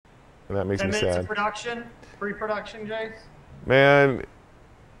and that makes 10 me minutes sad. of production, pre-production, Jace. Man,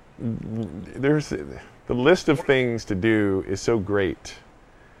 there's the list of things to do is so great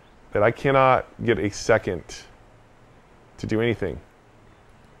that I cannot get a second to do anything.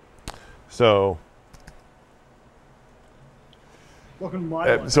 So, Welcome to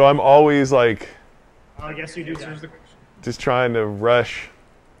my life. so I'm always like I guess you do. Yeah. just trying to rush.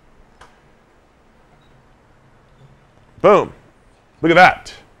 Boom. Look at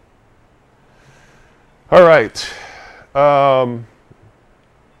that. All right. I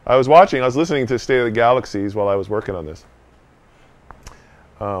was listening to State of the Galaxies while I was working on this.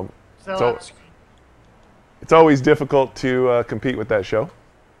 So it's always difficult to compete with that show.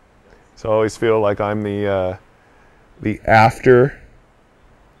 So I always feel like I'm the after.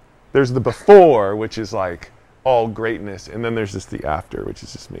 There's the before, which is like all greatness, and then there's just the after, which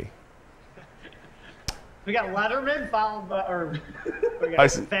is just me. We got Letterman followed by, or we got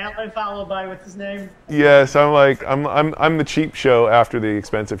Fallon followed by what's his name? Yes, I'm the cheap show after the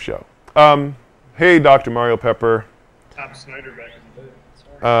expensive show. Hey, Dr. Mario Pepper. Tom Snyder back in the day.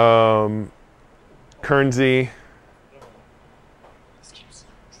 Kernsey.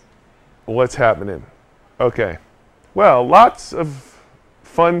 What's happening? Okay. Well, lots of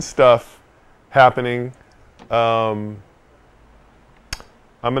fun stuff happening. I'm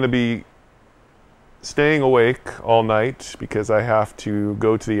going to be staying awake all night because I have to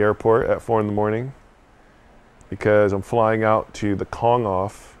go to the airport at 4 in the morning because I'm flying out to the Kong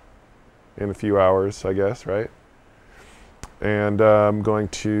off in a few hours, I guess, right? And I'm going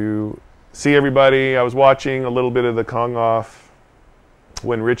to see everybody. I was watching a little bit of the Kong off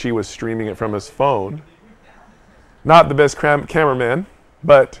when Richie was streaming it from his phone. Not the best cameraman,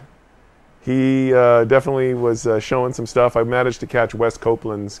 but he definitely was showing some stuff. I managed to catch Wes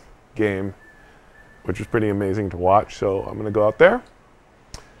Copeland's game, which was pretty amazing to watch. So I'm going to go out there.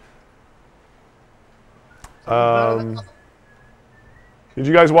 Did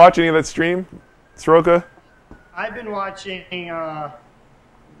you guys watch any of that stream, Soroka? I've been watching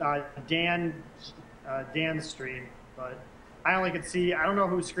Dan's stream, but I only could see. I don't know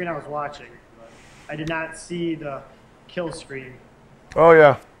whose screen I was watching, but I did not see the kill screen. Oh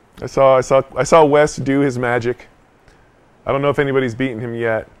yeah, I saw Wes do his magic. I don't know if anybody's beaten him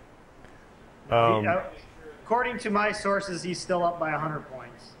yet. According to my sources, he's still up by 100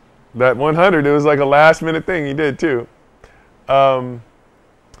 points. That 100, it was like a last-minute thing he did too. All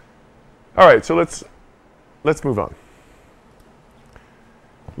right, so let's move on.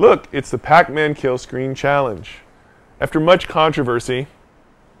 Look, it's the Pac-Man Kill Screen Challenge. After much controversy,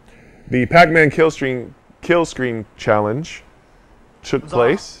 the Pac-Man Kill Screen Challenge took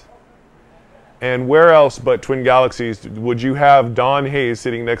place. And where else but Twin Galaxies would you have Don Hayes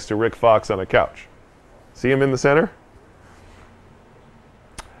sitting next to Rick Fox on a couch? See him in the center?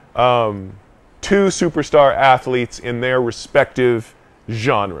 Two superstar athletes in their respective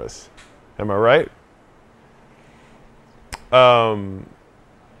genres. Am I right? Captain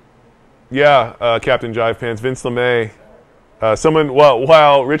Jive Pants, Vince LeMay.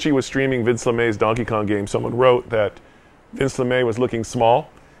 While Richie was streaming Vince LeMay's Donkey Kong game, someone wrote that Vince LeMay was looking small.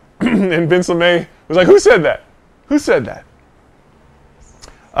 And Vince LeMay was like, who said that? Who said that?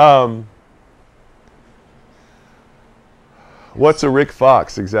 What's a Rick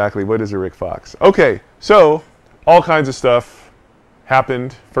Fox exactly? What is a Rick Fox? Okay, so all kinds of stuff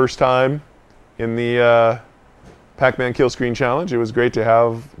happened first time in the Pac-Man Kill Screen Challenge. It was great to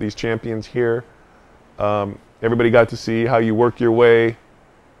have these champions here. Everybody got to see how you work your way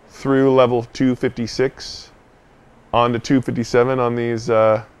through level 256 on to 257 on these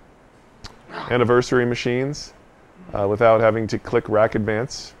anniversary machines without having to click Rack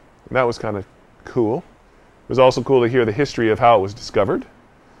Advance. And that was kind of cool. It was also cool to hear the history of how it was discovered.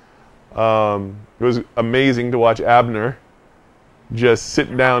 It was amazing to watch Abner just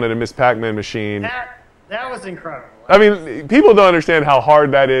sit down at a Miss Pac-Man machine. That was incredible. I mean, people don't understand how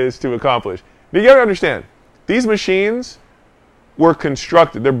hard that is to accomplish. But you gotta understand, these machines were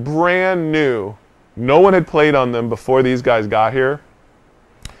constructed. They're brand new. No one had played on them before these guys got here.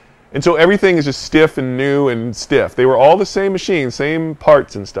 And so everything is just stiff and new and stiff. They were all the same machine, same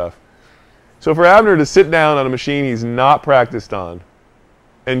parts and stuff. So for Abner to sit down on a machine he's not practiced on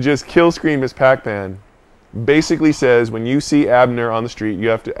and just kill screen Miss Pac-Man basically says when you see Abner on the street, you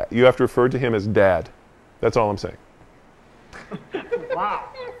have to refer to him as Dad. That's all I'm saying. Wow.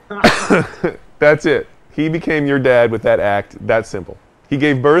 That's it. He became your dad with that act. That simple. He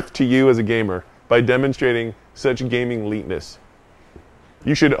gave birth to you as a gamer by demonstrating such gaming eliteness.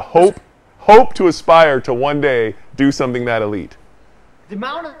 You should hope to aspire to one day do something that elite. The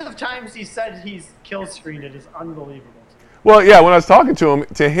amount of times he said he's kill screened it is unbelievable. Well, yeah, when I was talking to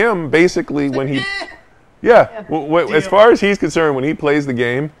him, basically when he, yeah, as far as he's concerned, when he plays the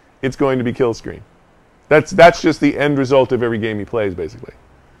game, it's going to be kill screen. That's just the end result of every game he plays, basically.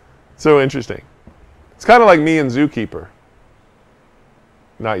 So interesting. It's kind of like me and Zookeeper.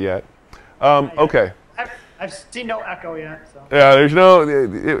 Not yet. Okay. I've seen no Echo yet. So. Yeah, there's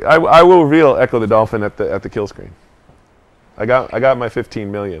no. I will reveal Echo the Dolphin at the kill screen. I got my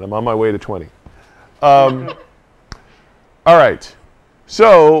 15 million. I'm on my way to 20. All right.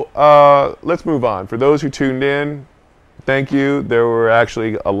 So let's move on. For those who tuned in, thank you. There were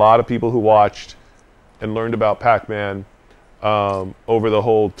actually a lot of people who watched and learned about Pac-Man over the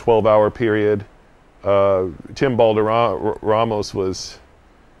whole 12-hour period. Tim Balderramos was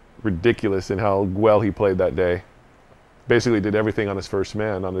ridiculous in how well he played that day. Basically did everything on his first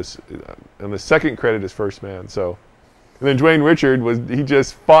man. On the second credit, his first man. So, and then Dwayne Richard he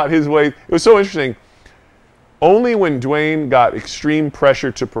just fought his way. It was so interesting. Only when Dwayne got extreme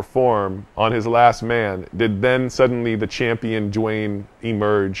pressure to perform on his last man did then suddenly the champion Dwayne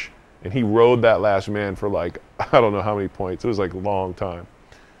emerge, and he rode that last man for like, I don't know how many points. It was like a long time.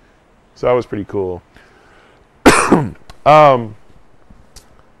 So that was pretty cool.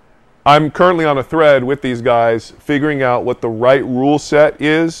 I'm currently on a thread with these guys figuring out what the right rule set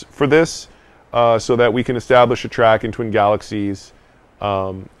is for this so that we can establish a track in Twin Galaxies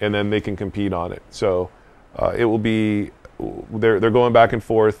and then they can compete on it. So it will be, they're going back and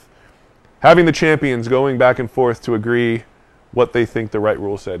forth, having the champions going back and forth to agree what they think the right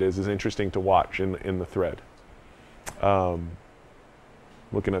rule set is interesting to watch in the thread.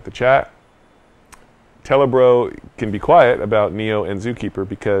 Looking at the chat, Telebro can be quiet about Neo and Zookeeper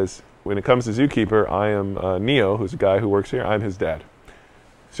because when it comes to Zookeeper, I am Neo, who's a guy who works here. I'm his dad.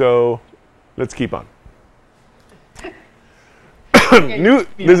 So let's keep on.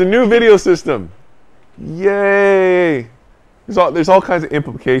 There's a new video system. Yay! There's all kinds of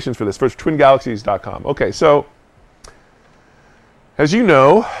implications for this. First, twingalaxies.com. Okay, so as you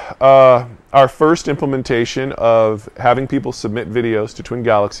know, our first implementation of having people submit videos to Twin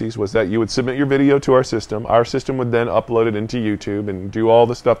Galaxies was that you would submit your video to our system. Our system would then upload it into YouTube and do all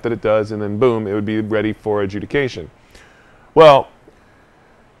the stuff that it does, and then boom, it would be ready for adjudication. Well,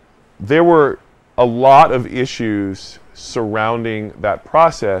 there were a lot of issues surrounding that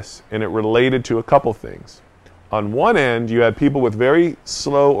process, and it related to a couple things. On one end, you had people with very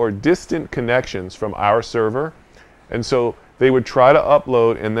slow or distant connections from our server, and so they would try to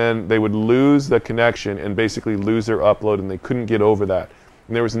upload and then they would lose the connection and basically lose their upload, and they couldn't get over that.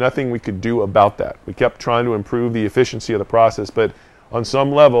 And there was nothing we could do about that. We kept trying to improve the efficiency of the process, but on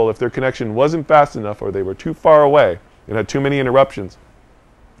some level, if their connection wasn't fast enough or they were too far away and had too many interruptions,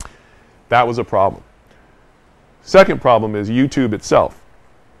 that was a problem. Second problem is YouTube itself.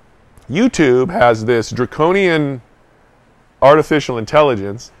 YouTube has this draconian artificial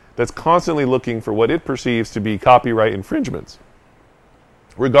intelligence that's constantly looking for what it perceives to be copyright infringements,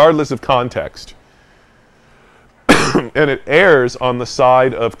 regardless of context. And it errs on the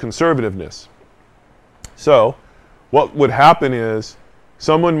side of conservativeness. So what would happen is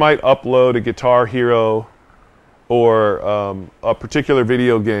someone might upload a Guitar Hero or a particular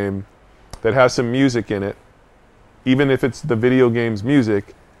video game that has some music in it, even if it's the video game's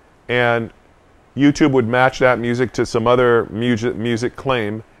music, and YouTube would match that music to some other music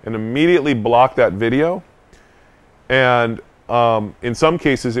claim and immediately block that video. And in some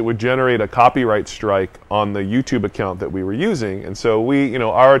cases, it would generate a copyright strike on the YouTube account that we were using. And so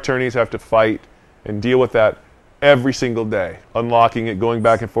our attorneys have to fight and deal with that every single day, unlocking it, going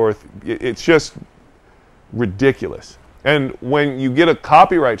back and forth. It's just ridiculous. And when you get a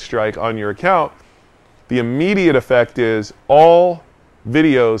copyright strike on your account, the immediate effect is all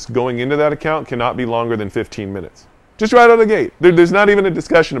videos going into that account cannot be longer than 15 minutes. Just right out of the gate. There's not even a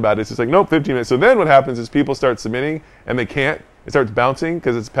discussion about it. It's just like, nope, 15 minutes. So then what happens is people start submitting and they can't. It starts bouncing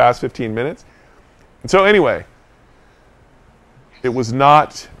because it's past 15 minutes. And so anyway, it was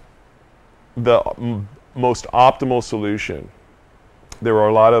not the most optimal solution. There were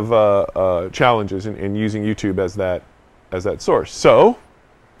a lot of challenges in using YouTube as that source. So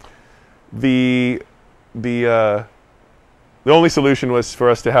the only solution was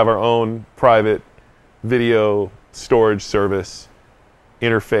for us to have our own private video storage service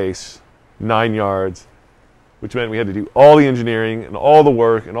interface, 9 yards, which meant we had to do all the engineering and all the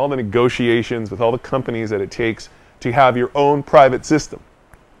work and all the negotiations with all the companies that it takes to have your own private system.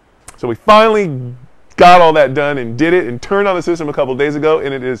 So we finally got all that done and did it and turned on the system a couple days ago,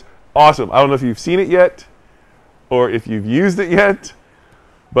 and it is awesome. I don't know if you've seen it yet or if you've used it yet,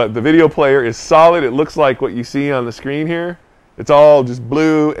 but the video player is solid. It looks like what you see on the screen here. It's all just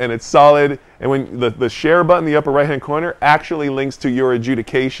blue and it's solid. And when the share button in the upper right-hand corner actually links to your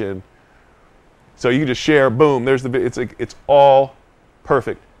adjudication. So you just share, boom, there's the, it's all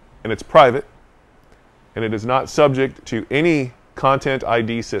perfect. And it's private. And it is not subject to any content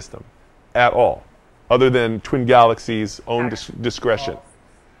ID system at all, other than Twin Galaxy's own discretion.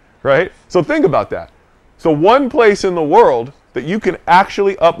 Right? So think about that. So one place in the world that you can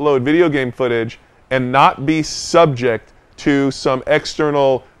actually upload video game footage and not be subject to some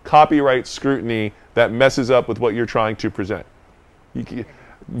external copyright scrutiny that messes up with what you're trying to present.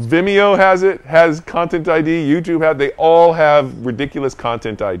 Vimeo has it, has Content ID, YouTube has, they all have ridiculous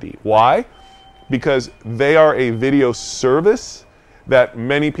Content ID. Why? Because they are a video service that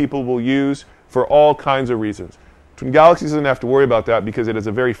many people will use for all kinds of reasons. Twin Galaxies doesn't have to worry about that because it is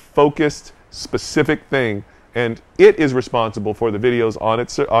a very focused, specific thing, and it is responsible for the videos on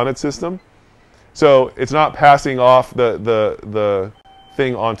its system. So it's not passing off the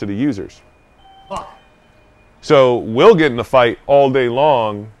thing onto the users. Fuck. So we'll get in a fight all day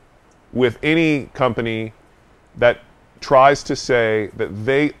long with any company that tries to say that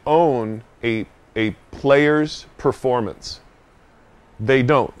they own a player's performance. They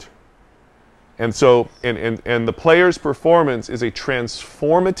don't. And so and the player's performance is a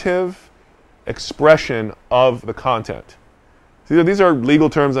transformative expression of the content. These are legal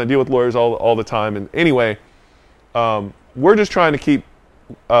terms. I deal with lawyers all the time. And anyway, we're just trying to keep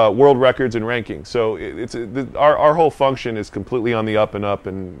world records and rankings. So our whole function is completely on the up and up,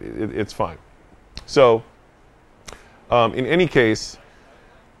 and it's fine. So in any case,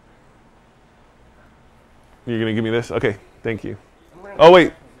 you're going to give me this? Okay, thank you. Oh,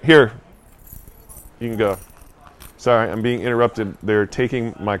 wait, here. You can go. Sorry, I'm being interrupted. They're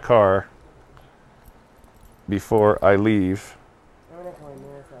taking my car before I leave.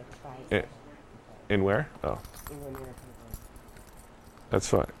 In where? Oh. That's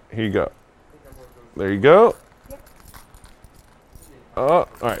fine. Here you go. There you go. Oh, all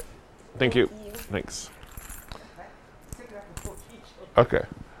right. Thank you. Thanks. Okay.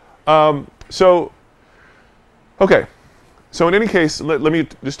 So in any case, let me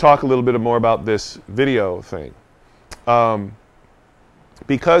just talk a little bit more about this video thing.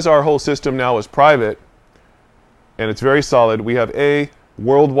 Because our whole system now is private, and it's very solid, we have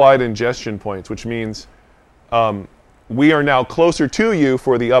worldwide ingestion points, which means we are now closer to you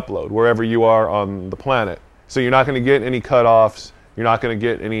for the upload, wherever you are on the planet. So you're not going to get any cutoffs. You're not going to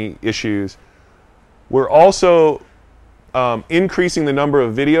get any issues. We're also increasing the number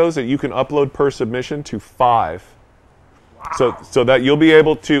of videos that you can upload per submission to 5. Wow. So that you'll be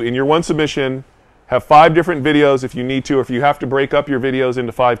able to, in your one submission, have 5 different videos if you need to, or if you have to break up your videos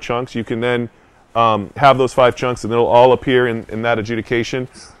into 5 chunks, you can then have those 5 chunks and it'll all appear in that adjudication.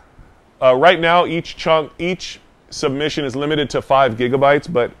 Right now, each submission is limited to 5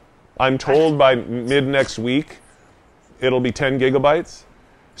 gigabytes, but I'm told by mid next week it'll be 10 gigabytes.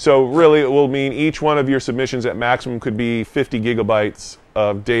 So really, it will mean each one of your submissions at maximum could be 50 gigabytes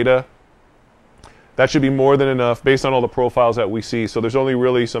of data. That should be more than enough based on all the profiles that we see. So there's only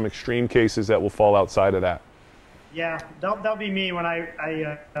really some extreme cases that will fall outside of that. Yeah, that'll be me when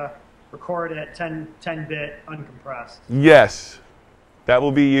I record at 10-bit uncompressed. Yes, that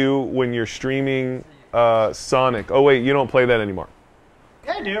will be you when you're streaming Sonic. Oh wait, you don't play that anymore.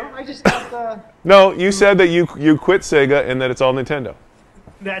 Yeah, I do. I just got the... No, you said that you quit Sega and that it's all Nintendo.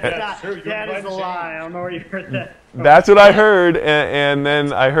 That is a lie. I don't know where you heard that. That's what I heard, and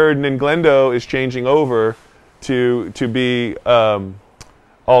then I heard Ninglendo is changing over to be all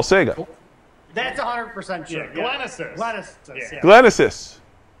Sega. That's 100% true. Yeah, Glenesis. Glenesis, yeah. Glenesis.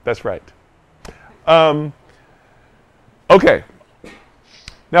 That's right. Okay.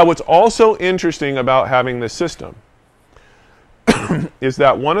 Now, what's also interesting about having this system is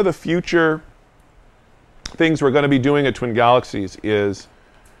that one of the future things we're going to be doing at Twin Galaxies is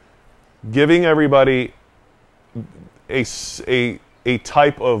giving everybody a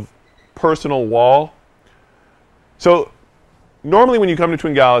type of personal wall. So normally when you come to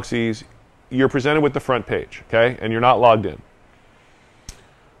Twin Galaxies, you're presented with the front page, okay? And you're not logged in.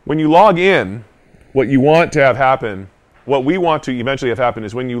 When you log in, what you want to have happen, what we want to eventually have happen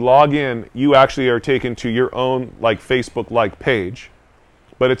is when you log in, you actually are taken to your own like Facebook-like page,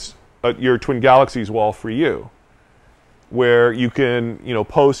 but it's your Twin Galaxies wall for you, where you can,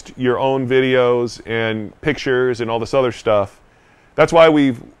 post your own videos and pictures and all this other stuff. That's why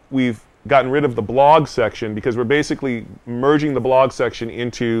we've gotten rid of the blog section, because we're basically merging the blog section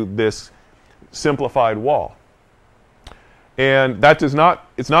into this simplified wall. And that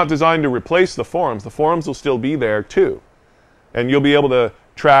it's not designed to replace the forums. The forums will still be there too. And you'll be able to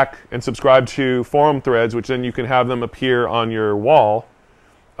track and subscribe to forum threads, which then you can have them appear on your wall.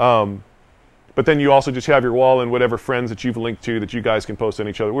 But then you also just have your wall and whatever friends that you've linked to that you guys can post on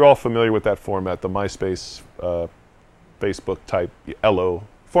each other. We're all familiar with that format, the MySpace, Facebook type LO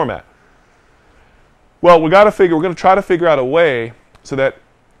format. Well, we're going to try to figure out a way so that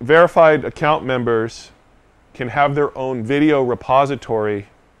verified account members can have their own video repository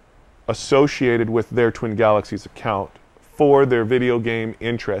associated with their Twin Galaxies account for their video game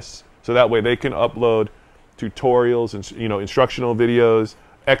interests. So that way they can upload tutorials and instructional videos,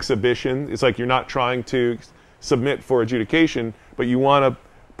 exhibition. It's like you're not trying to submit for adjudication, but you want to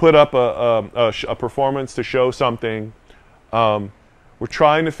put up a performance to show something. We're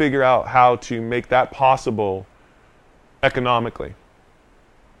trying to figure out how to make that possible economically.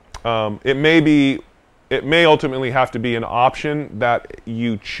 It may ultimately have to be an option that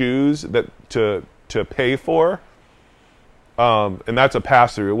you choose to pay for, and that's a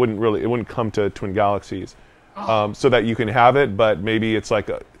pass-through. It wouldn't come to Twin Galaxies. So that you can have it, but maybe it's like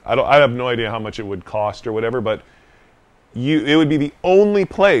I have no idea how much it would cost or whatever, but it would be the only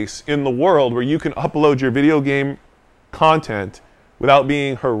place in the world where you can upload your video game content without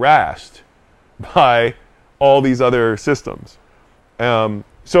being harassed by all these other systems.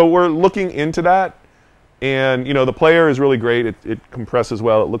 So we're looking into that, and the player is really great. It compresses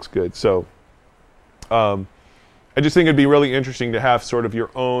well. It looks good. So I just think it'd be really interesting to have sort of your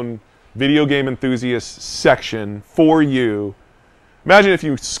own video game enthusiast section for you. Imagine if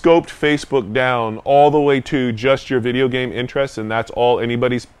you scoped Facebook down all the way to just your video game interests, and that's all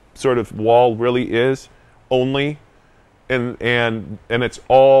anybody's sort of wall really is, only, and it's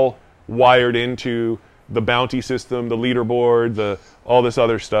all wired into the bounty system, the leaderboard, all this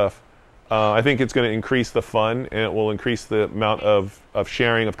other stuff. I think it's going to increase the fun, and it will increase the amount of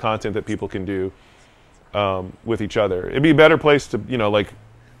sharing of content that people can do with each other. It'd be a better place to, like,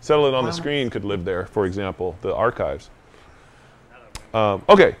 Settle It on the Screen could live there, for example, the archives.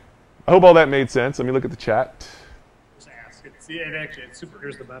 Okay, I hope all that made sense. Let me look at the chat. Just ask. It's super.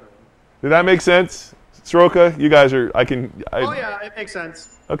 Here's the better one. Did that make sense? Soroka, you guys are, oh yeah, it makes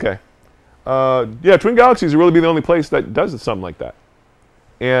sense. Okay. Yeah, Twin Galaxies will really be the only place that does something like that.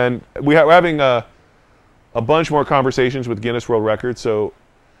 And we're having a bunch more conversations with Guinness World Records, so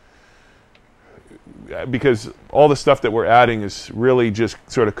because all the stuff that we're adding is really just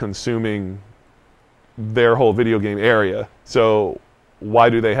sort of consuming their whole video game area. So why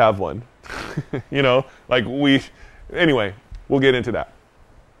do they have one? Anyway, we'll get into that.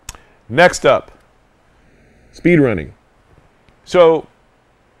 Next up, speedrunning. So,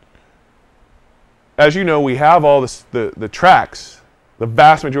 as you know, we have all the tracks, the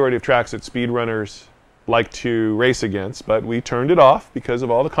vast majority of tracks that speedrunners like to race against, but we turned it off because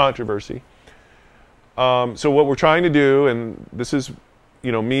of all the controversy. So what we're trying to do, and this is,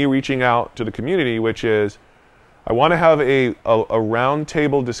 me reaching out to the community, which is, I want to have a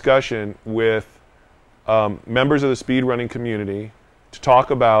roundtable discussion with members of the speedrunning community to talk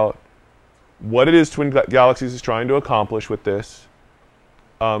about what it is Twin Galaxies is trying to accomplish with this,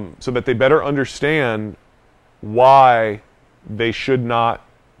 so that they better understand why they should not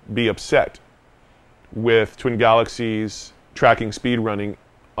be upset with Twin Galaxies tracking speedrunning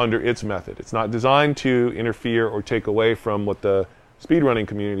under its method. It's not designed to interfere or take away from what the speedrunning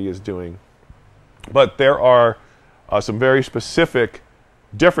community is doing. But there are some very specific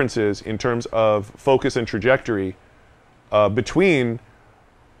differences in terms of focus and trajectory between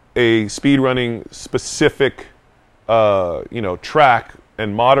a speedrunning specific track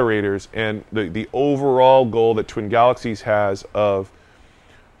and moderators and the overall goal that Twin Galaxies has of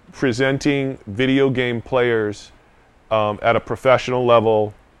presenting video game players at a professional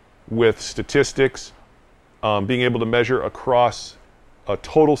level with statistics, being able to measure across a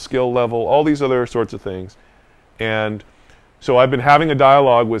total skill level, all these other sorts of things. And so I've been having a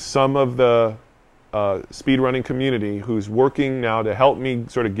dialogue with some of the speedrunning community who's working now to help me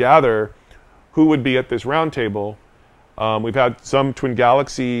sort of gather who would be at this roundtable. We've had some Twin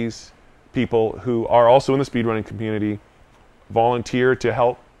Galaxies people who are also in the speedrunning community volunteer to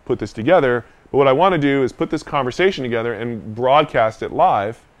help put this together. But what I want to do is put this conversation together and broadcast it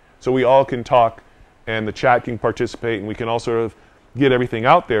live so we all can talk and the chat can participate and we can all sort of get everything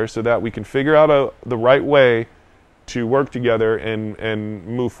out there so that we can figure out the right way to work together and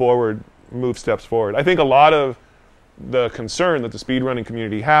move steps forward. I think a lot of the concern that the speedrunning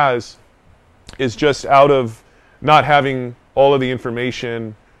community has is just out of not having all of the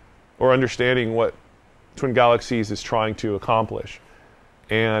information or understanding what Twin Galaxies is trying to accomplish.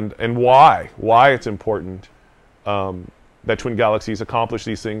 And why it's important that Twin Galaxies accomplish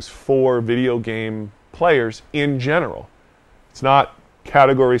these things for video game players in general. It's not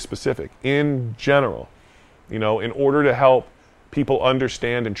category specific. In general, in order to help people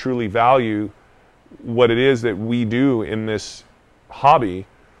understand and truly value what it is that we do in this hobby,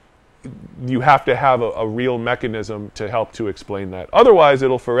 you have to have a real mechanism to help to explain that. Otherwise,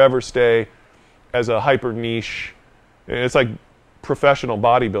 it'll forever stay as a hyper niche. It's like professional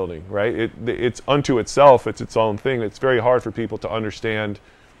bodybuilding, right? It's unto itself. It's its own thing. It's very hard for people to understand.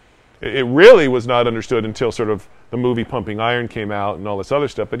 It really was not understood until sort of the movie Pumping Iron came out and all this other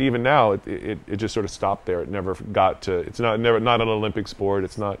stuff. But even now, it just sort of stopped there. It never got to. It's not an Olympic sport.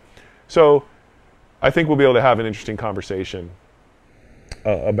 It's not. So, I think we'll be able to have an interesting conversation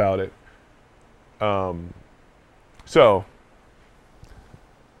about it. So,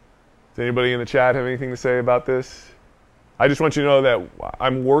 does anybody in the chat have anything to say about this? I just want you to know that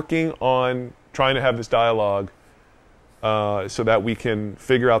I'm working on trying to have this dialogue so that we can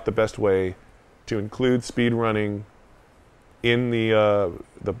figure out the best way to include speed running in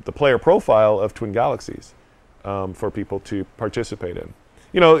the player profile of Twin Galaxies for people to participate in.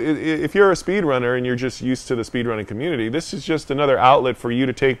 If you're a speedrunner and you're just used to the speedrunning community, this is just another outlet for you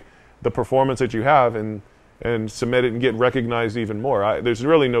to take the performance that you have and submit it and get recognized even more. There's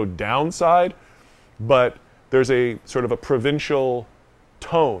really no downside, but there's a sort of a provincial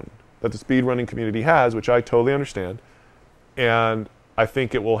tone that the speedrunning community has, which I totally understand. And I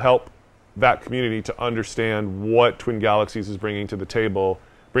think it will help that community to understand what Twin Galaxies is bringing to the table,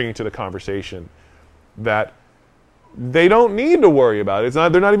 bringing to the conversation, that they don't need to worry about it.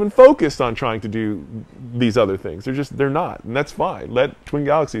 They're not even focused on trying to do these other things. They're not, and that's fine. Let Twin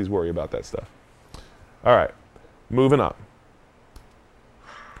Galaxies worry about that stuff. All right, moving on.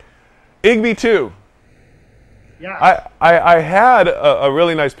 Igby 2. Yeah. I had a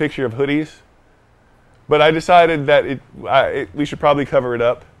really nice picture of hoodies, but I decided that we should probably cover it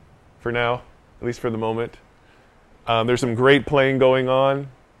up for now, at least for the moment. There's some great playing going on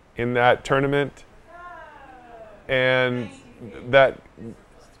in that tournament. And that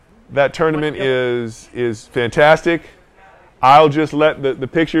tournament is fantastic. I'll just let the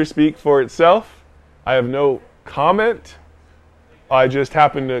picture speak for itself. I have no comment. I just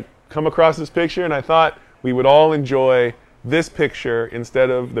happened to come across this picture, and I thought we would all enjoy this picture instead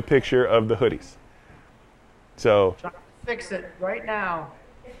of the picture of the hoodies. So try to fix it right now.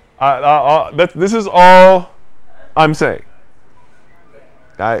 This is all I'm saying.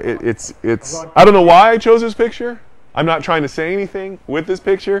 It's I don't know why I chose this picture. I'm not trying to say anything with this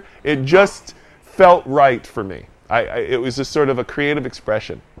picture. It just felt right for me. It was just sort of a creative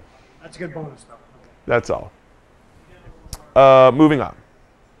expression. That's a good bonus, though. That's all. Moving on.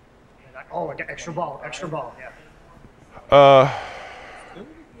 Oh, like extra ball, yeah.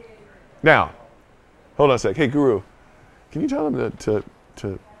 Now, hold on a sec. Hey, Guru, can you tell them to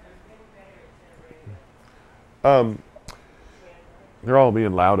they're all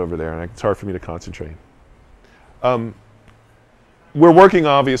being loud over there, and it's hard for me to concentrate. We're working,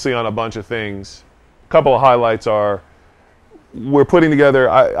 obviously, on a bunch of things. A couple of highlights are we're putting together,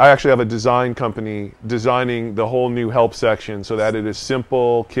 I actually have a design company designing the whole new help section so that it is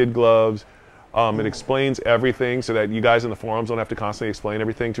simple, kid gloves. It explains everything so that you guys in the forums don't have to constantly explain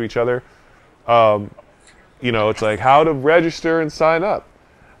everything to each other. It's like how to register and sign up,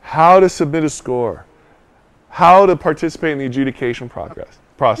 how to submit a score, how to participate in the adjudication process.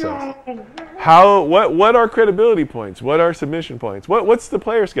 What are credibility points? What are submission points? What's the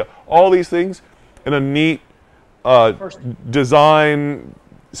player skill? All these things in a neat design,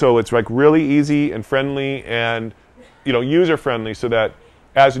 so it's like really easy and friendly and user friendly, so that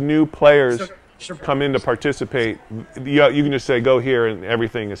as new players come in to participate, you can just say go here and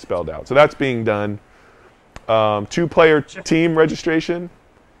everything is spelled out. So that's being done. 2-player team registration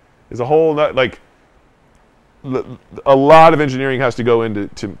is a whole a lot of engineering has to go into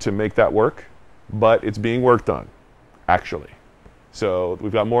to make that work, but it's being worked on, actually. So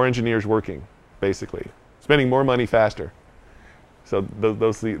we've got more engineers working, basically, spending more money faster. So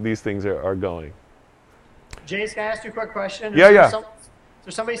these things are going. Jace, can I ask you a quick question? Yeah. Is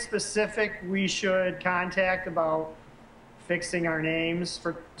there somebody specific we should contact about fixing our names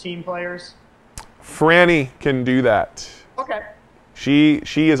for team players? Franny can do that. Okay. She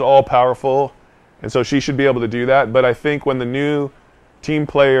is all powerful, and so she should be able to do that. But I think when the new team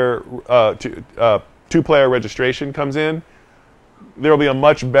player, 2-player registration comes in, there will be a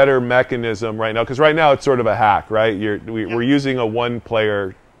much better mechanism right now. Because right now it's sort of a hack, right? We're using a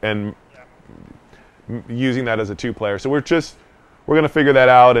 1-player and using that as a 2-player. So we're going to figure that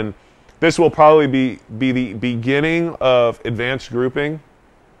out, and this will probably be the beginning of advanced grouping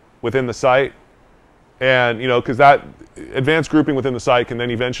within the site. And because that advanced grouping within the site can then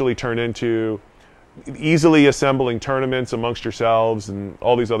eventually turn into easily assembling tournaments amongst yourselves and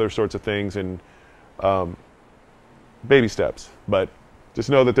all these other sorts of things, and baby steps. But just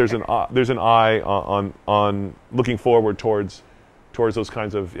know that there's an eye on looking forward towards those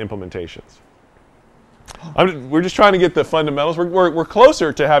kinds of implementations. We're just trying to get the fundamentals. We're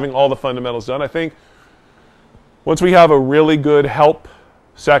closer to having all the fundamentals done. I think once we have a really good help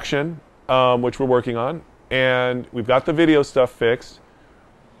section, which we're working on, and we've got the video stuff fixed,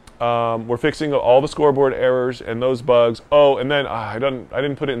 we're fixing all the scoreboard errors and those bugs. Oh, and then I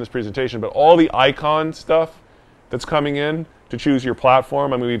didn't put it in this presentation, but all the icon stuff that's coming in to choose your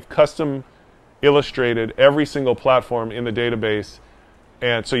platform. I mean, we've custom illustrated every single platform in the database,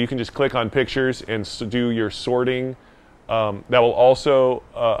 and so you can just click on pictures and do your sorting. That will also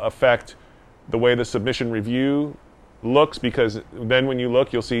affect the way the submission review looks, because then when you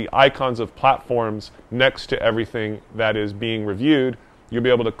look, you'll see icons of platforms next to everything that is being reviewed. You'll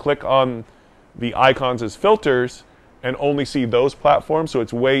be able to click on the icons as filters and only see those platforms, so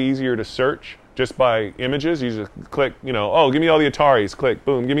it's way easier to search just by images. You just click, oh, give me all the Ataris, click,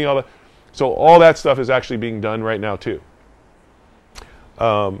 boom, give me all the... So all that stuff is actually being done right now too.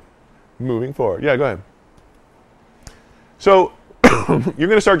 Moving forward. Yeah, go ahead. So you're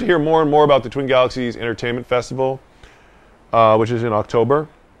going to start to hear more and more about the Twin Galaxies Entertainment Festival, which is in October.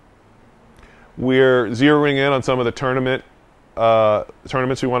 We're zeroing in on some of the tournaments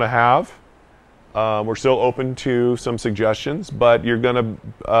we want to have. We're still open to some suggestions, but you're going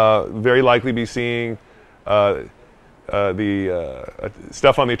to very likely be seeing the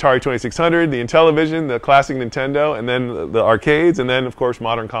stuff on the Atari 2600, the Intellivision, the classic Nintendo, and then the arcades, and then, of course,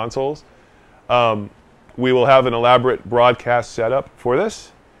 modern consoles. We will have an elaborate broadcast setup for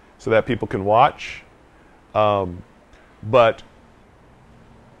this so that people can watch. But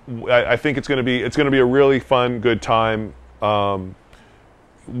I think it's going to be a really fun, good time.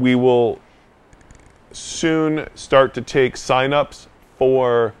 We will soon start to take sign-ups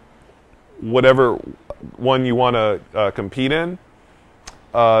for whatever one you want to compete in.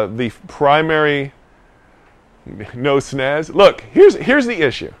 The primary, no SNES. Look, here's the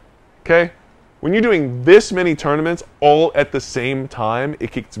issue, okay? When you're doing this many tournaments all at the same time,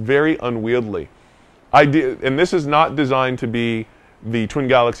 it gets very unwieldy. And this is not designed to be the Twin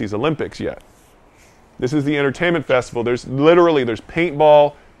Galaxies Olympics yet. This is the Entertainment Festival. There's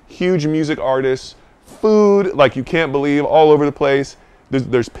paintball, huge music artists, food like you can't believe all over the place.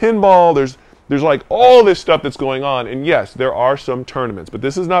 There's pinball, there's like all this stuff that's going on. And yes, there are some tournaments, but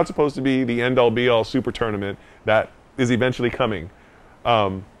this is not supposed to be the end-all be-all super tournament that is eventually coming.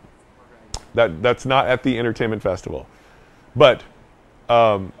 That's not at the Entertainment Festival. But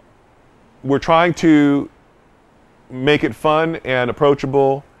we're trying to make it fun and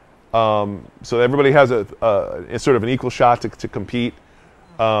approachable, so that everybody has a sort of an equal shot to compete.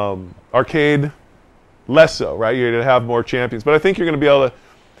 Arcade, less so, right? You're going to have more champions, but I think you're going to be able to.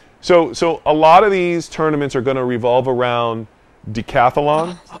 So a lot of these tournaments are going to revolve around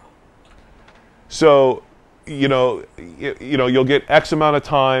decathlon. So you'll get X amount of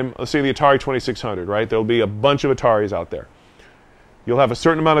time. Let's say the Atari 2600, right? There'll be a bunch of Ataris out there. You'll have a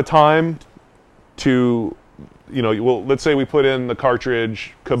certain amount of time to, let's say we put in the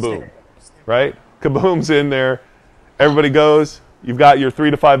cartridge Kaboom, right? Kaboom's in there. Everybody goes. You've got your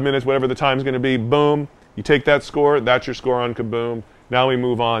 3 to 5 minutes, whatever the time's going to be. Boom. You take that score. That's your score on Kaboom. Now we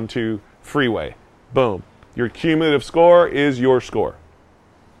move on to Freeway. Boom. Your cumulative score is your score.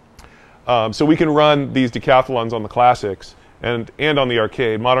 So we can run these decathlons on the classics and on the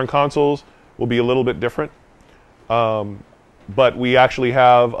arcade. Modern consoles will be a little bit different. But we actually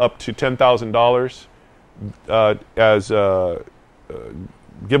have up to $10,000 as a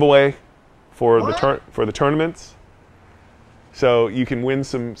giveaway for the tournaments. So you can win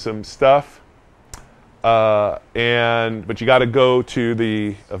some stuff. But you got to go to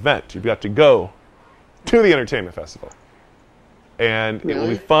the event. You've got to go to the Entertainment Festival. And it will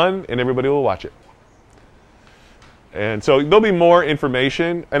be fun, and everybody will watch it. And so there'll be more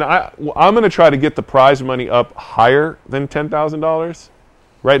information. And I'm going to try to get the prize money up higher than $10,000.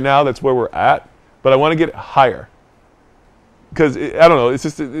 Right now, that's where we're at. But I want to get it higher. Because, I don't know, it's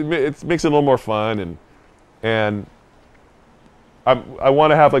just it makes it a little more fun. And I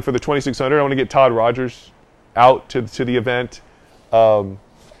want to have, like, for the 2600, I want to get Todd Rogers out to the event. I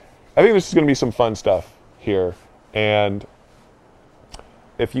think this is going to be some fun stuff here. And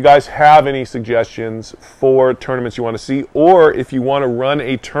if you guys have any suggestions for tournaments you want to see, or if you want to run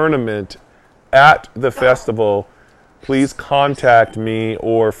a tournament at the festival, please contact me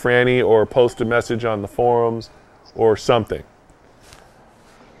or Franny, or post a message on the forums or something.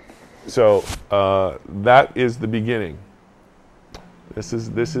 So that is the beginning. This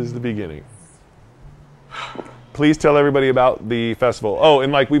is the beginning. please tell everybody about the festival. Oh,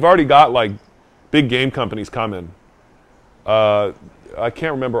 and like we've already got like big game companies coming. I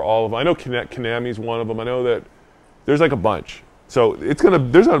can't remember all of them. I know Konami's one of them. I know that there's like a bunch. So there's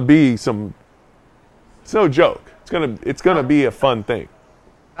gonna be some. It's no joke. It's gonna be a fun thing.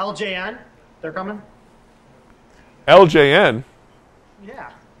 LJN, they're coming. LJN. Yeah,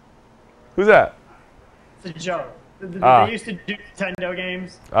 Who's that? it's a joke. They used to do Nintendo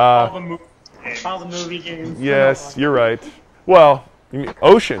games. All the movie games. Yes, you're right. Well, you mean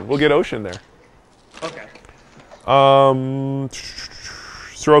Ocean. We'll get Ocean there. Okay.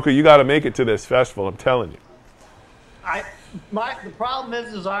 Soroka, you got to make it to this festival. I'm telling you. The problem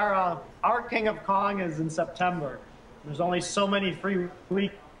is our King of Kong is in September. There's only so many free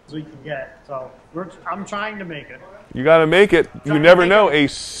weeks we can get, so I'm trying to make it. You got to make it. You never know. A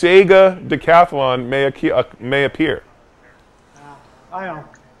Sega decathlon may appear. I know.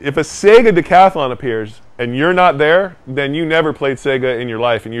 If a Sega decathlon appears and you're not there, then you never played Sega in your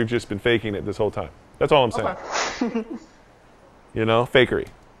life and you've just been faking it this whole time. That's all I'm saying. Okay. You know, fakery.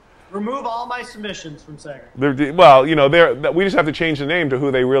 Remove all my submissions from Sega. Well, you know, we just have to change the name to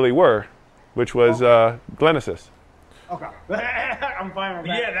who they really were, which was Glenesis. Okay. I'm fine with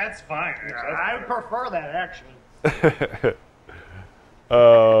that. Yeah, that's fine. I would prefer that, actually.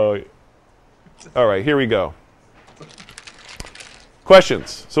 All right, here we go.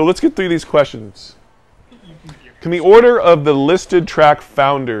 Questions. So let's get through these questions. Can the order of the listed track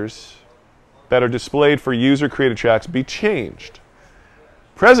founders that are displayed for user-created tracks be changed?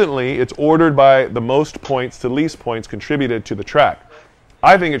 Presently, it's ordered by the most points to least points contributed to the track.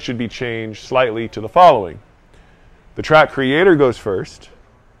 I think it should be changed slightly to the following. The track creator goes first,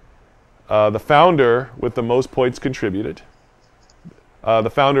 the founder with the most points contributed, the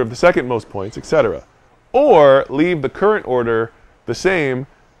founder of the second most points, etc. Or leave the current order the same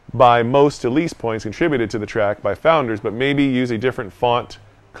by most to least points contributed to the track by founders, but maybe use a different font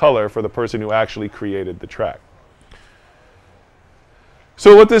color for the person who actually created the track.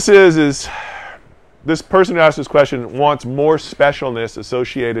 So what this is this person who asked this question wants more specialness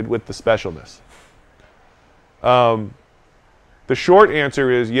associated with the specialness. The short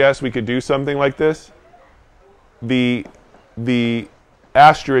answer is yes, we could do something like this. The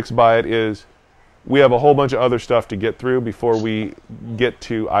asterisk by it is we have a whole bunch of other stuff to get through before we get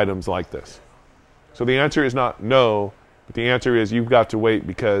to items like this. So the answer is not no, but the answer is you've got to wait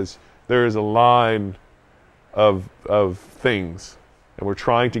because there is a line of things, and we're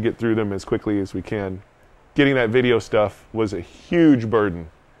trying to get through them as quickly as we can. Getting that video stuff was a huge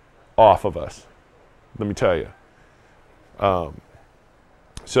burden off of us, let me tell you.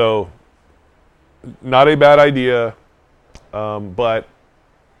 So, not a bad idea, but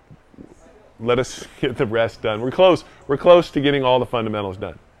let us get the rest done. We're close. We're close to getting all the fundamentals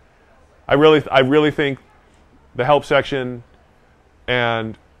done. I really think the help section,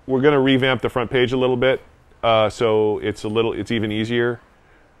 and we're going to revamp the front page a little bit, so it's even easier.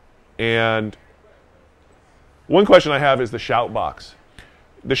 And one question I have is the shout box.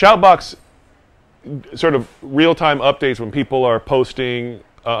 The shout box sort of real-time updates when people are posting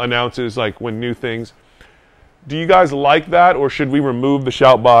announces like when new things. Do you guys like that, or should we remove the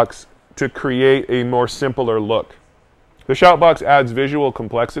shout box to create a more simpler look? The shout box adds visual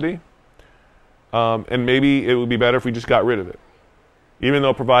complexity, and maybe it would be better if we just got rid of it. Even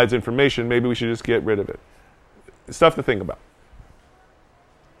though it provides information, maybe we should just get rid of it. Stuff to think about.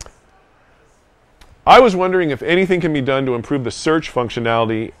 I was wondering if anything can be done to improve the search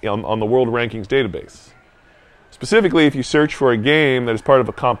functionality on the World Rankings database. Specifically, if you search for a game that is part of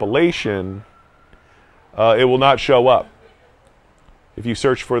a compilation, it will not show up if you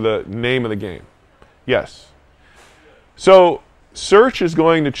search for the name of the game. Yes. So search is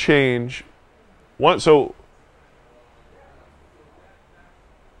going to change. So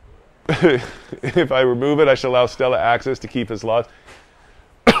if I remove it, I shall allow Stella access to keep his logs.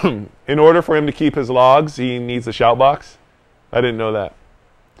 In order for him to keep his logs, he needs the shout box. I didn't know that.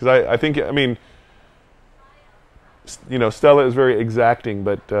 Because I think, you know, Stella is very exacting,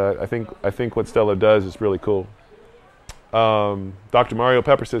 but I think what Stella does is really cool. Dr. Mario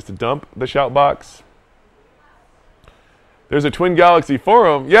Pepper says to dump the shout box. There's a Twin Galaxy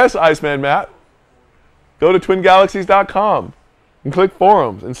forum. Yes, Iceman Matt. Go to twingalaxies.com and click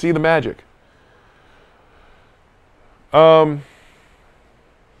forums and see the magic.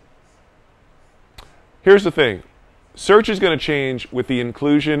 Here's the thing. Search is going to change with the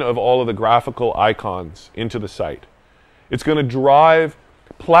inclusion of all of the graphical icons into the site. It's going to drive,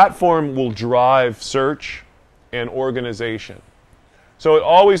 platform will drive search and organization. So it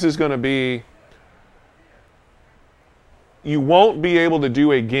always is going to be, you won't be able to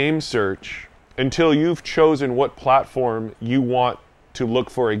do a game search until you've chosen what platform you want to look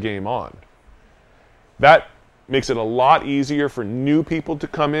for a game on. That makes it a lot easier for new people to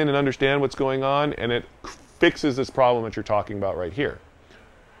come in and understand what's going on, and it fixes this problem that you're talking about right here.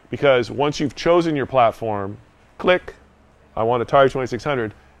 Because once you've chosen your platform, click, I want Atari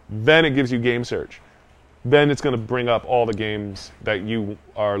 2600, then it gives you game search. Then it's going to bring up all the games that you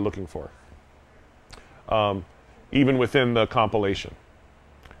are looking for, even within the compilation.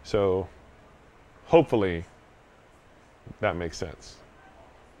 So hopefully that makes sense.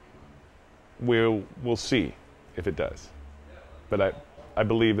 We'll see if it does. But I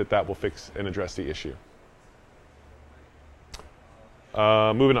believe that will fix and address the issue.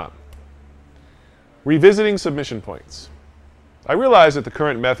 Moving on. Revisiting submission points. I realize that the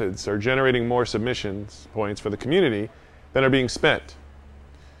current methods are generating more submissions points for the community than are being spent.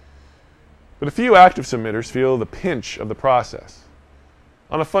 But a few active submitters feel the pinch of the process.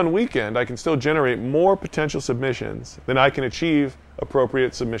 On a fun weekend, I can still generate more potential submissions than I can achieve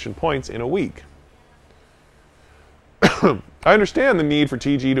appropriate submission points in a week. I understand the need for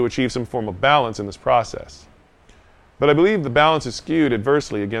TG to achieve some form of balance in this process, but I believe the balance is skewed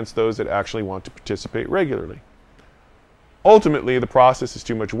adversely against those that actually want to participate regularly. Ultimately, the process is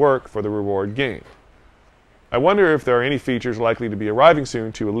too much work for the reward gained. I wonder if there are any features likely to be arriving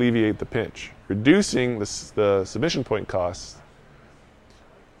soon to alleviate the pinch, reducing the submission point costs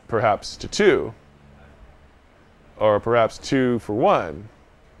perhaps to 2, or perhaps 2 for 1,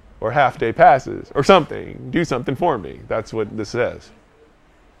 or half-day passes, or something. Do something for me. That's what this says.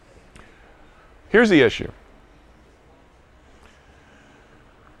 Here's the issue.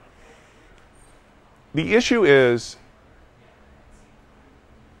 The issue is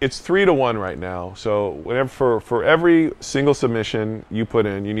it's 3 to 1 right now. So whenever for every single submission you put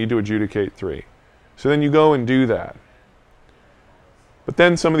in, you need to adjudicate 3. So then you go and do that. But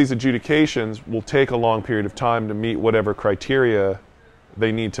then some of these adjudications will take a long period of time to meet whatever criteria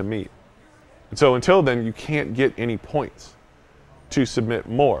they need to meet. And so until then, you can't get any points to submit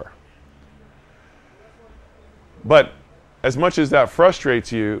more. But as much as that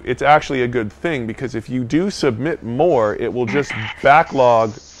frustrates you, it's actually a good thing, because if you do submit more, it will just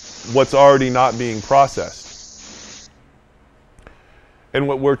backlog what's already not being processed. And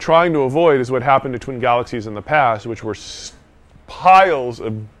what we're trying to avoid is what happened to Twin Galaxies in the past, which were piles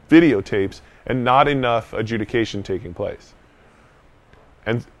of videotapes and not enough adjudication taking place.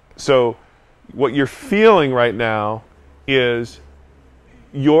 And so what you're feeling right now is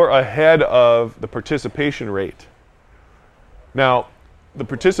you're ahead of the participation rate. Now, the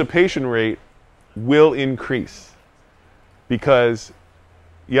participation rate will increase because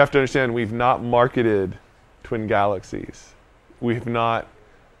you have to understand we've not marketed Twin Galaxies. We've not,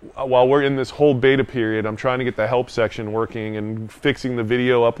 while we're in this whole beta period, I'm trying to get the help section working and fixing the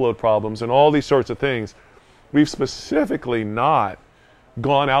video upload problems and all these sorts of things. We've specifically not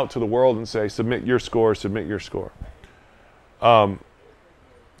gone out to the world and say, submit your score, submit your score.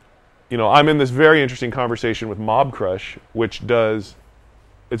 You know, I'm in this very interesting conversation with Mob Crush, which does,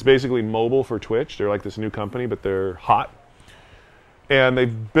 it's basically mobile for Twitch. They're like this new company, but they're hot. And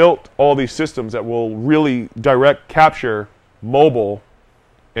they've built all these systems that will really direct capture mobile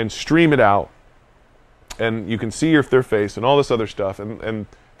and stream it out. And you can see their face and all this other stuff. And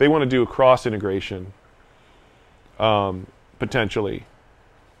they want to do a cross integration, potentially,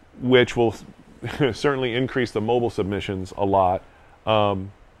 which will certainly increase the mobile submissions a lot.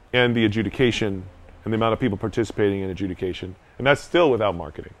 And the adjudication and the amount of people participating in adjudication. And that's still without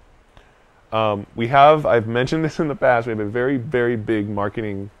marketing. I've mentioned this in the past, we have a very, very big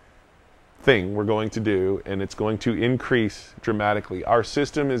marketing thing we're going to do, and it's going to increase dramatically. Our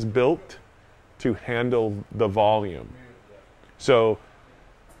system is built to handle the volume. So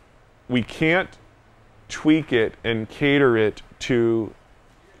we can't tweak it and cater it to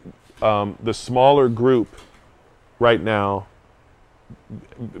the smaller group right now,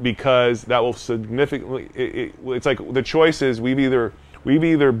 because that will significantly, it's like the choice is we've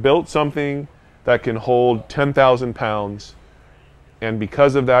either built something that can hold 10,000 pounds, and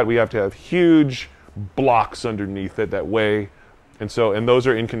because of that we have to have huge blocks underneath it that weigh, and those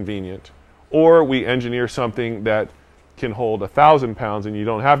are inconvenient, or we engineer something that can hold 1,000 pounds and you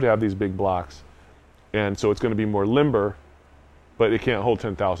don't have to have these big blocks, and so it's going to be more limber, but it can't hold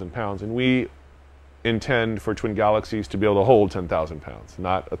 10,000 pounds, and we intend for Twin Galaxies to be able to hold 10,000 pounds,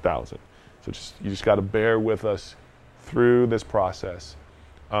 not 1,000. So you just got to bear with us through this process.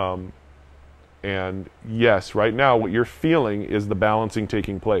 And yes, right now what you're feeling is the balancing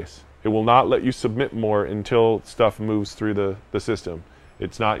taking place. It will not let you submit more until stuff moves through the system.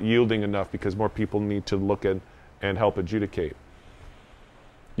 It's not yielding enough because more people need to look at and help adjudicate.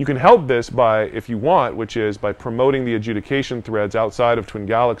 You can help this by, if you want, which is by promoting the adjudication threads outside of Twin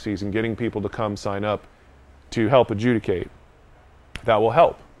Galaxies and getting people to come sign up to help adjudicate. That will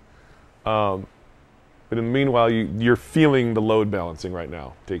help. But in the meanwhile, you're feeling the load balancing right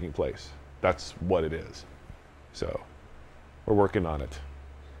now taking place. That's what it is. So we're working on it.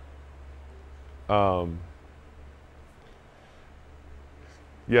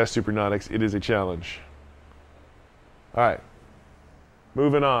 Yes, Supernautics, it is a challenge. All right.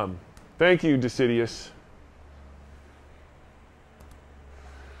 Moving on. Thank you, Decidius.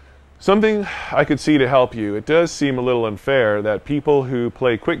 Something I could see to help you. It does seem a little unfair that people who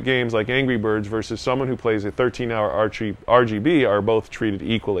play quick games like Angry Birds versus someone who plays a 13-hour RGB are both treated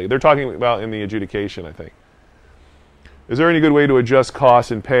equally. They're talking about in the adjudication, I think. Is there any good way to adjust costs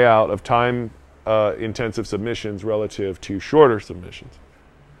and payout of time-intensive submissions relative to shorter submissions?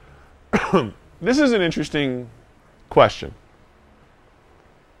 This is an interesting question.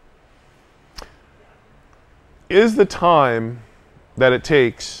 Is the time that it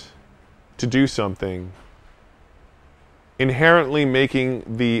takes to do something inherently making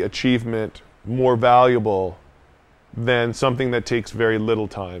the achievement more valuable than something that takes very little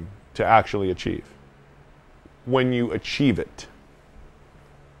time to actually achieve when you achieve it?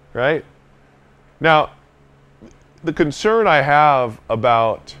 Right? Now, the concern I have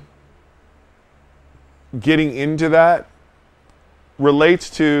about getting into that relates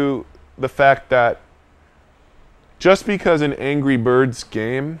to the fact that just because an Angry Birds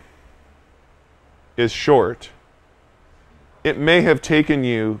game is short, it may have taken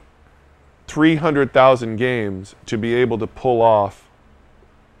you 300,000 games to be able to pull off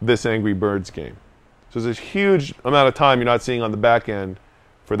this Angry Birds game. So there's this huge amount of time you're not seeing on the back end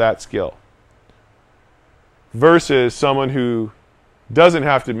for that skill. Versus someone who doesn't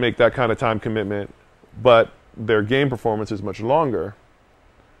have to make that kind of time commitment, but their game performance is much longer.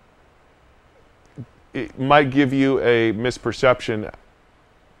 It might give you a misperception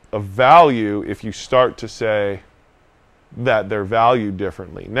of value if you start to say that they're valued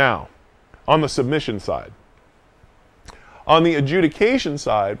differently. Now, on the submission side. On the adjudication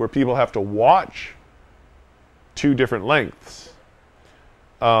side, where people have to watch two different lengths,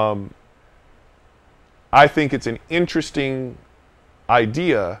 I think it's an interesting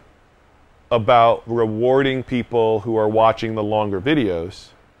idea about rewarding people who are watching the longer videos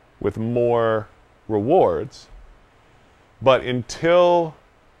with more rewards. But until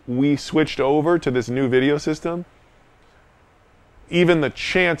we switched over to this new video system, even the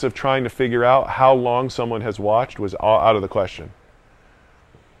chance of trying to figure out how long someone has watched was out of the question.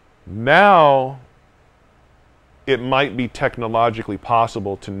 Now, it might be technologically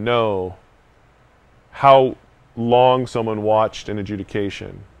possible to know how long someone watched an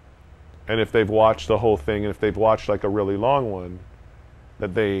adjudication. And if they've watched the whole thing, and if they've watched like a really long one,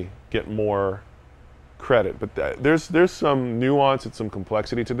 that they get more credit. But there's some nuance and some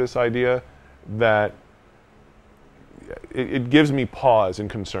complexity to this idea that it gives me pause and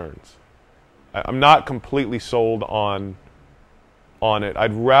concerns. I'm not completely sold on it.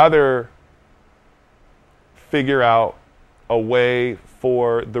 I'd rather figure out a way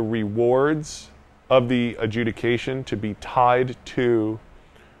for the rewards of the adjudication to be tied to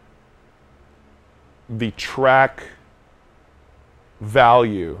the track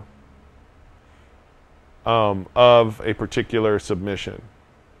value of a particular submission.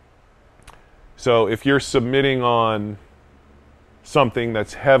 So if you're submitting on something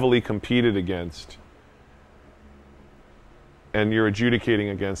that's heavily competed against and you're adjudicating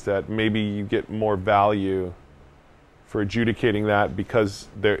against that, maybe you get more value for adjudicating that because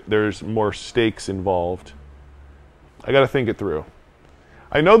there's more stakes involved. I got to think it through.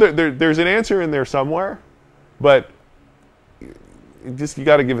 I know that there's an answer in there somewhere, but you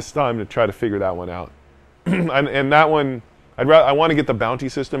got to give us time to try to figure that one out. and that one, I want to get the bounty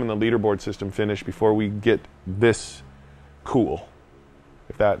system and the leaderboard system finished before we get this cool,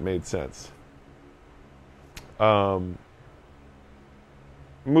 if that made sense. Moving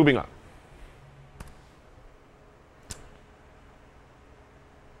on.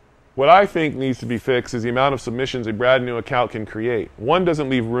 What I think needs to be fixed is the amount of submissions a brand new account can create. One doesn't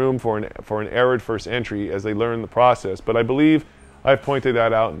leave room for an errored first entry as they learn the process, but I believe I've pointed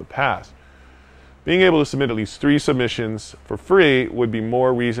that out in the past. Being able to submit at least 3 submissions for free would be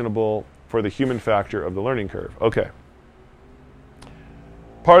more reasonable for the human factor of the learning curve. Okay.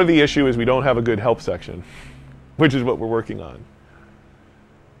 Part of the issue is we don't have a good help section, which is what we're working on.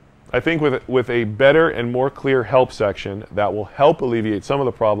 I think with a better and more clear help section that will help alleviate some of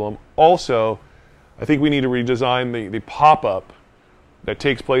the problem. Also, I think we need to redesign the pop-up that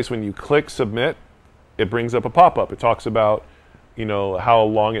takes place when you click submit. It brings up a pop-up. It talks about how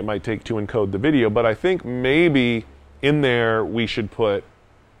long it might take to encode the video, but I think maybe in there we should put,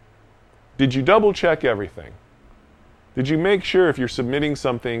 did you double check everything? Did you make sure if you're submitting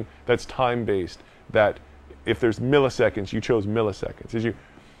something that's time-based, that if there's milliseconds, you chose milliseconds?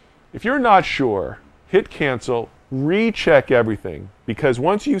 If you're not sure, hit cancel, recheck everything, because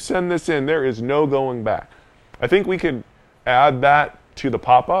once you send this in, there is no going back. I think we could add that to the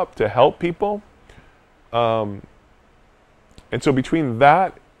pop-up to help people. And so between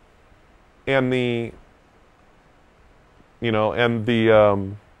that and the,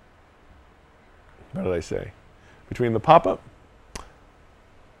 what did I say? Between the pop-up,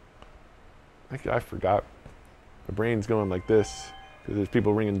 I forgot. My brain's going like this because there's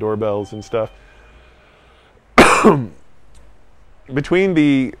people ringing doorbells and stuff. Between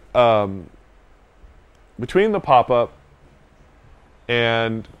the pop-up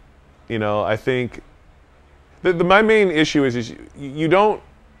and, I think my main issue is you don't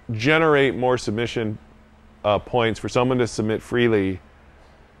generate more submission points for someone to submit freely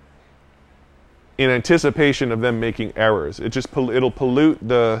in anticipation of them making errors. It'll pollute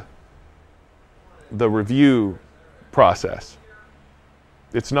the review process.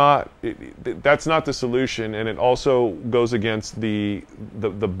 That's not the solution, and it also goes against the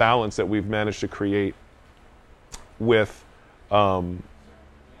balance that we've managed to create with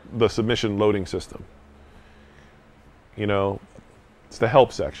the submission loading system. It's the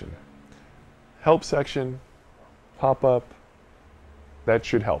help section. Help section, pop up, that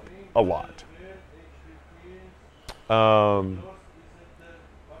should help a lot.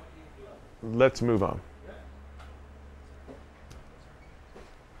 Let's move on.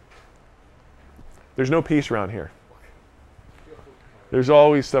 There's no peace around here. There's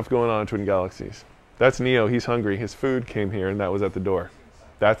always stuff going on in Twin Galaxies. That's Neo. He's hungry. His food came here, and that was at the door.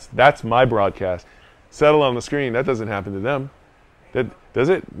 That's my broadcast. Settle on the screen. That doesn't happen to them. Does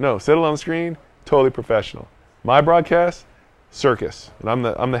it? No. Settle on the screen. Totally professional. My broadcast, circus, and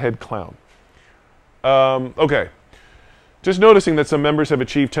I'm the head clown. Okay. Just noticing that some members have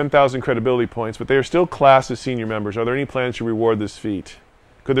achieved 10,000 credibility points, but they are still classed as senior members. Are there any plans to reward this feat?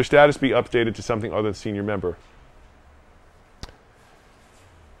 Could their status be updated to something other than senior member?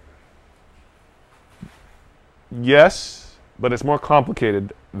 Yes, but it's more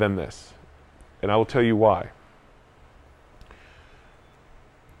complicated than this. And I will tell you why.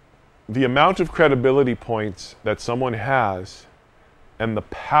 The amount of credibility points that someone has and the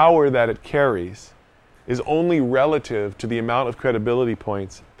power that it carries is only relative to the amount of credibility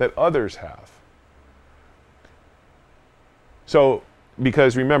points that others have. So,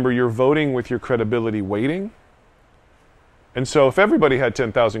 because remember, you're voting with your credibility weighting. And so if everybody had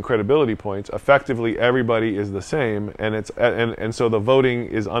 10,000 credibility points, effectively everybody is the same, and so the voting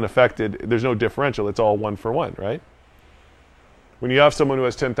is unaffected. There's no differential. It's all 1 for 1, right? When you have someone who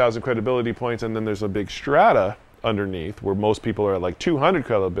has 10,000 credibility points and then there's a big strata underneath where most people are at like 200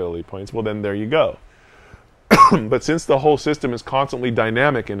 credibility points, well then there you go. But since the whole system is constantly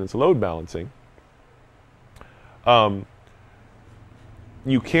dynamic in its load balancing,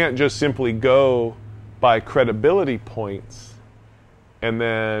 you can't just simply go by credibility points and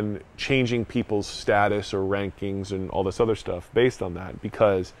then changing people's status or rankings and all this other stuff based on that,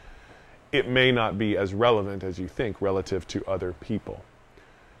 because it may not be as relevant as you think relative to other people.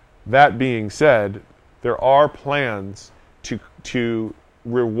 That being said, there are plans to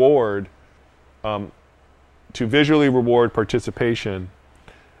reward, to visually reward participation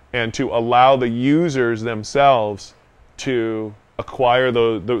and to allow the users themselves to acquire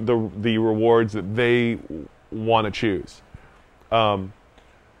the rewards that they want to choose. Like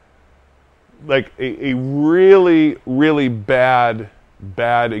a really, really bad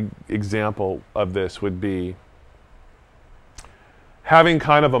example of this would be having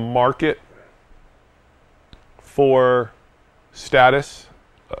kind of a market for status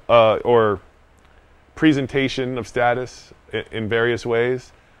or presentation of status in various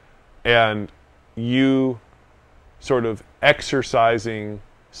ways, and you sort of exercising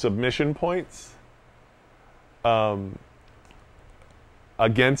submission points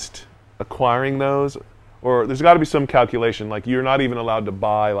against acquiring those. Or there's got to be some calculation, like you're not even allowed to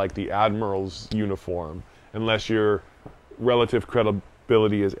buy like the admiral's uniform unless your relative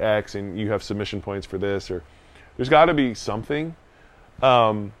credibility is X and you have submission points for this, or there's got to be something.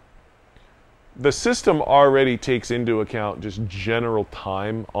 The system already takes into account just general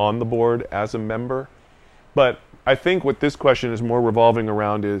time on the board as a member, but I think what this question is more revolving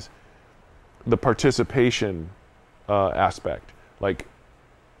around is the participation aspect, like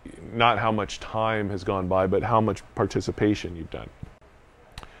not how much time has gone by, but how much participation you've done.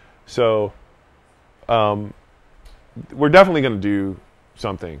 So we're definitely going to do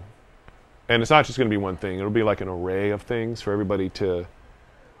something. And it's not just going to be one thing. It'll be like an array of things for everybody to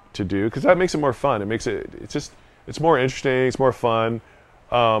do, because that makes it more fun. It makes it's more interesting. It's more fun.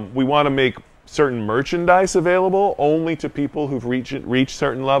 We want to make certain merchandise available only to people who've reached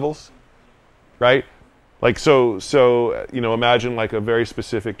certain levels, right? Like so imagine like a very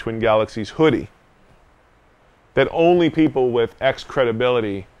specific Twin Galaxies hoodie that only people with X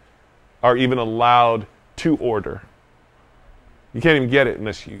credibility are even allowed to order. You can't even get it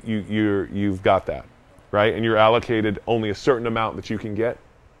unless you've got that, right? And you're allocated only a certain amount that you can get.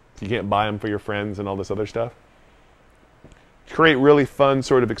 You can't buy them for your friends and all this other stuff. Create really fun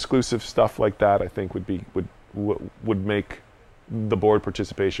sort of exclusive stuff like that, I think would make the board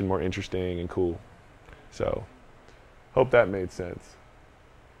participation more interesting and cool. So, hope that made sense.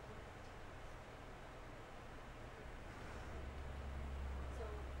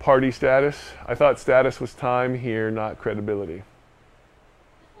 Party status. I thought status was time here, not credibility.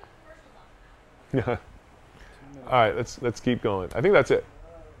 Yeah. All right, let's keep going. I think that's it.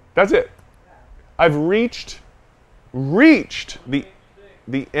 That's it. I've reached the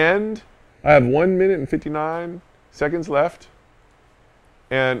end. I have 1 minute and 59 seconds left.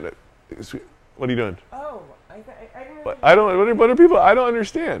 And what are you doing? Oh, I don't. What are people? I don't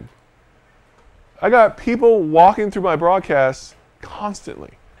understand. I got people walking through my broadcasts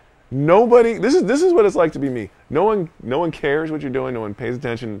constantly. Nobody. This is what it's like to be me. No one cares what you're doing. No one pays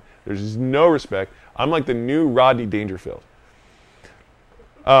attention. There's no respect. I'm like the new Rodney Dangerfield.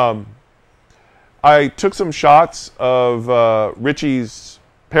 I took some shots of Richie's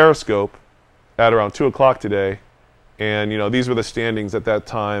Periscope at around 2 o'clock today, and these were the standings at that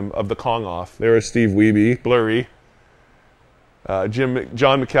time of the Kong off. There was Steve Wiebe, blurry. John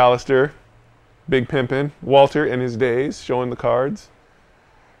McAllister, Big Pimpin', Walter in his days, showing the cards.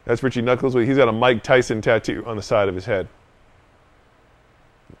 That's Richie Knuckles. He's got a Mike Tyson tattoo on the side of his head.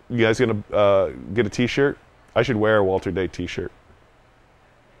 You guys gonna get a T-shirt? I should wear a Walter Day T-shirt.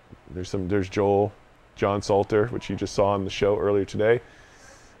 There's Joel, John Salter, which you just saw on the show earlier today.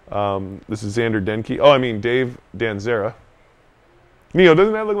 This is Xander Denke. Dave Danzera. Neo,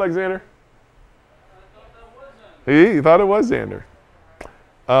 doesn't that look like Xander? You thought it was Xander.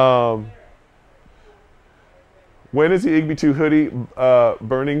 When is the Igby 2 hoodie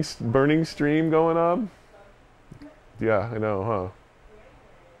burning stream going on? Yeah, I know,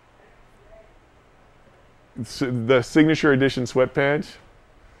 huh? The signature edition sweatpants.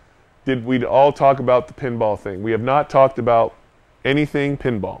 Did we all talk about the pinball thing? We have not talked about anything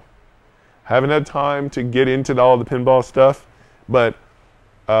pinball. Haven't had time to get into all the pinball stuff, but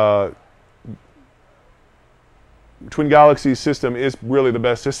Twin Galaxies system is really the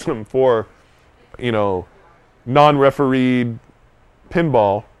best system for, non-refereed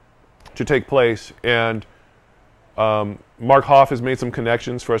pinball to take place. And Mark Hoff has made some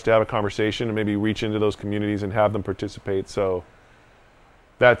connections for us to have a conversation and maybe reach into those communities and have them participate. So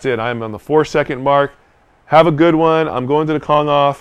that's it. I'm on the 4-second mark. Have a good one. I'm going to the Kong off.